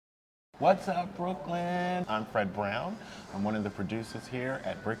What's up, Brooklyn? I'm Fred Brown. I'm one of the producers here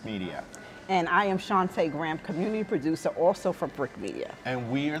at BRIC Media. And I am Chante Graham, community producer, also from BRIC Media.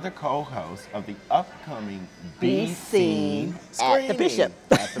 And we are the co-hosts of the upcoming Be Seen at the Bishop.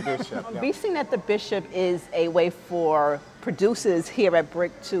 At the Bishop. Yep. Be Seen at the Bishop is a way for producers here at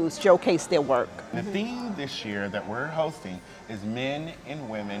BRIC to showcase their work. The theme this year that we're hosting is men and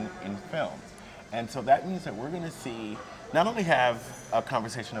women in film. And so that means that we're going to see, not only have a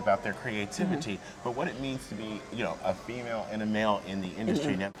conversation about their creativity, but what it means to be, you know, a female and a male in the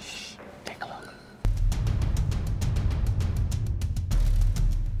industry. Now, shh, take a look.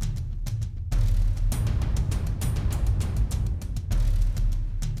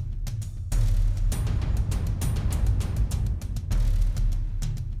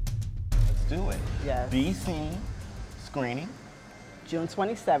 Let's do it. Yes. Be Seen screening June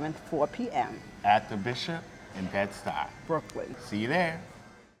 27th, 4 p.m. at the Bishop in Bed-Stuy. Brooklyn. See you there.